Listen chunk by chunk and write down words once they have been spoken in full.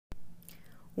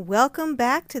Welcome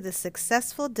back to the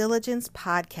Successful Diligence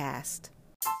podcast.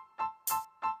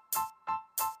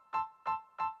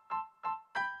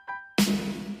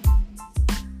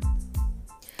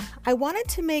 I wanted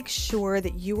to make sure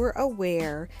that you were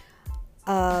aware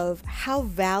of how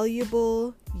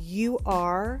valuable you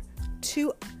are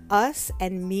to us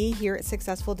and me here at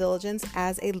Successful Diligence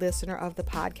as a listener of the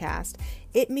podcast.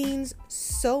 It means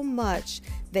so much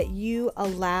that you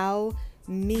allow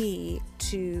me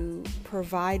to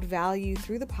provide value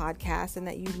through the podcast and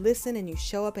that you listen and you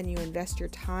show up and you invest your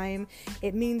time.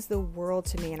 It means the world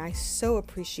to me and I so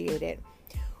appreciate it.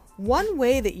 One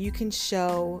way that you can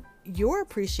show your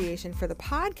appreciation for the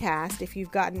podcast, if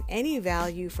you've gotten any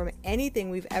value from anything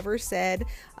we've ever said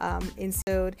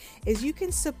is you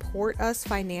can support us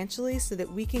financially so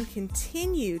that we can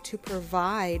continue to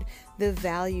provide the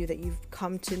value that you've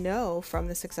come to know from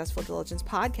the Successful Diligence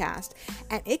podcast.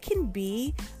 And it can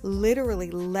be literally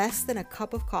less than a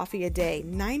cup of coffee a day,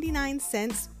 99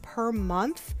 cents per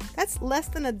month. That's less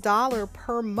than $1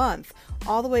 per month,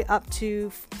 all the way up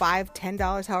to $5,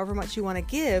 $10, however much you want to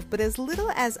give. But as little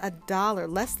as $1,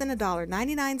 less than $1,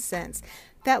 99 cents,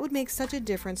 that would make such a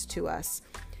difference to us.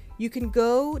 You can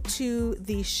go to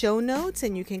the show notes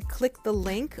and you can click the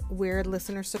link where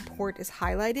listener support is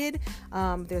highlighted.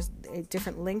 There's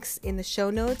different links in the show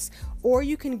notes, or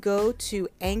you can go to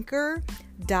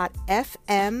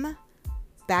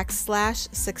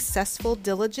anchor.fm/successful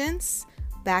diligence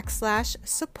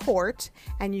 /support,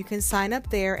 and you can sign up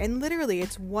there, and literally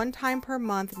it's one time per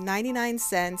month, 99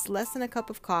 cents, less than a cup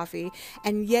of coffee,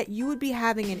 and yet you would be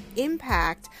having an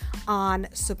impact on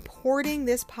supporting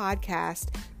this podcast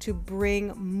to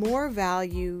bring more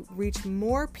value, reach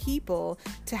more people,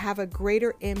 to have a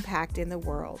greater impact in the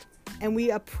world. And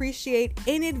we appreciate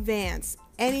in advance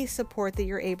any support that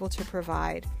you're able to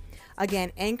provide.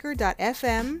 Again,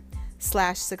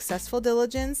 anchor.fm/successful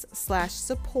diligence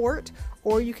 /support,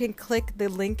 or you can click the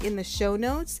link in the show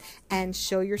notes and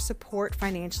show your support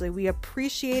financially. We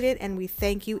appreciate it and we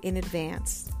thank you in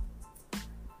advance.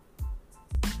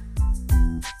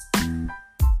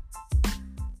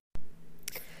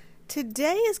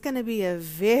 Today is going to be a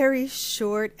very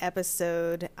short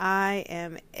episode. I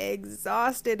am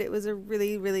exhausted. It was a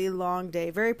really, really long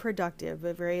day, very productive,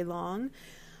 but very long.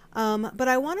 But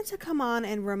I wanted to come on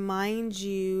and remind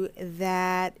you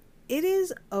that it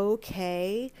is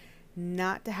okay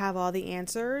not to have all the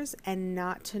answers and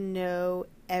not to know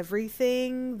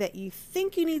everything that you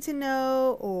think you need to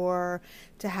know, or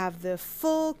to have the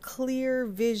full, clear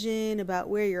vision about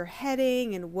where you're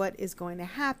heading and what is going to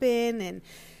happen. And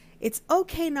it's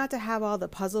okay not to have all the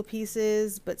puzzle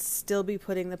pieces, but still be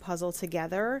putting the puzzle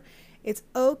together. It's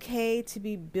okay to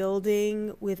be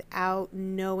building without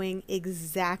knowing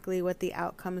exactly what the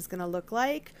outcome is going to look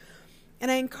like. And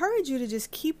I encourage you to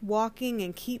just keep walking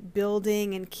and keep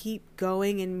building and keep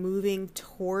going and moving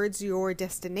towards your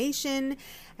destination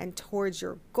and towards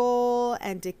your goal,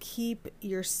 and to keep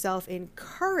yourself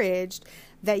encouraged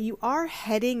that you are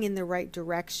heading in the right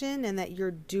direction and that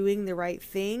you're doing the right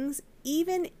things,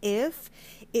 even if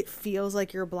it feels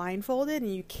like you're blindfolded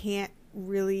and you can't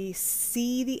really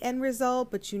see the end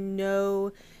result, but you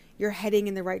know you're heading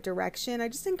in the right direction. I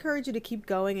just encourage you to keep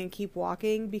going and keep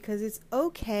walking, because it's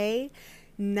okay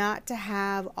not to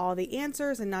have all the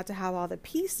answers and not to have all the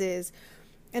pieces.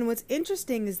 And what's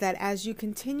interesting is that as you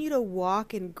continue to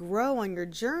walk and grow on your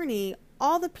journey,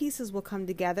 all the pieces will come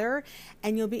together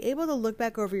and you'll be able to look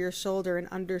back over your shoulder and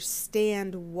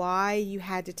understand why you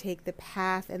had to take the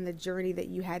path and the journey that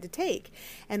you had to take,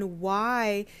 and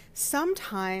why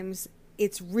sometimes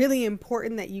it's really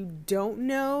important that you don't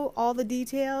know all the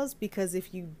details, because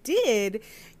if you did,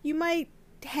 you might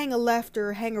hang a left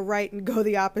or hang a right and go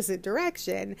the opposite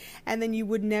direction, and then you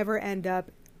would never end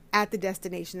up at the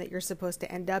destination that you're supposed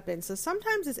to end up in. So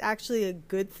sometimes it's actually a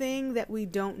good thing that we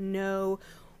don't know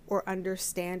or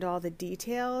understand all the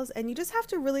details, and you just have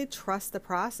to really trust the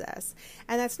process.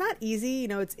 And that's not easy. You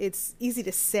know, it's easy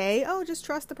to say, oh, just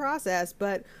trust the process,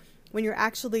 but when you're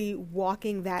actually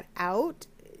walking that out,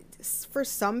 for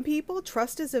some people,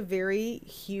 trust is a very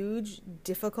huge,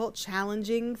 difficult,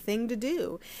 challenging thing to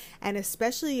do. And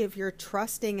especially if you're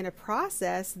trusting in a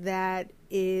process that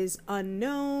is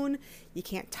unknown, you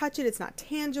can't touch it, it's not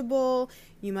tangible,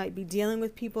 you might be dealing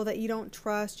with people that you don't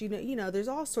trust, you know, there's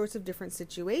all sorts of different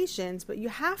situations, but you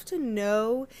have to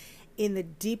know in the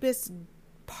deepest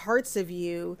parts of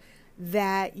you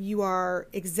that you are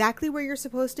exactly where you're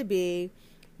supposed to be.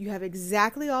 You have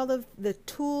exactly all of the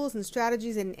tools and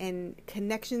strategies and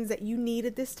connections that you need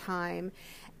at this time.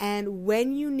 And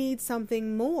when you need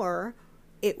something more,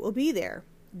 it will be there.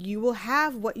 You will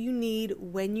have what you need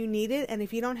when you need it. And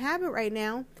if you don't have it right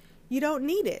now, you don't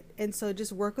need it. And so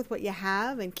just work with what you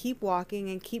have and keep walking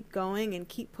and keep going and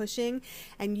keep pushing,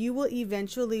 and you will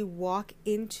eventually walk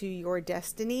into your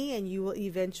destiny, and you will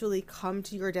eventually come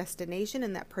to your destination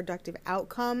and that productive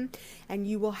outcome, and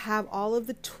you will have all of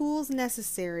the tools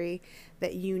necessary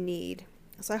that you need.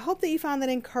 So I hope that you found that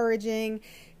encouraging.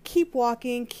 Keep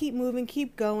walking, keep moving,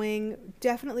 keep going.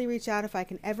 Definitely reach out if I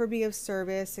can ever be of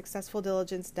service.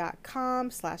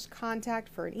 successfuldiligence.com/contact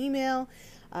for an email.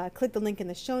 Click the link in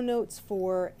the show notes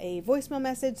for a voicemail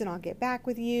message and I'll get back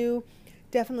with you.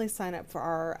 Definitely sign up for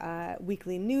our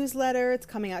weekly newsletter. It's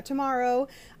coming out tomorrow.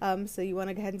 So you want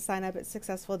to go ahead and sign up at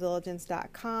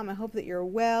successfuldiligence.com. I hope that you're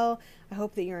well. I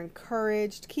hope that you're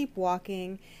encouraged. Keep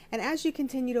walking. And as you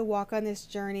continue to walk on this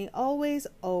journey, always,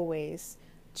 always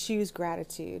choose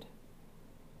gratitude.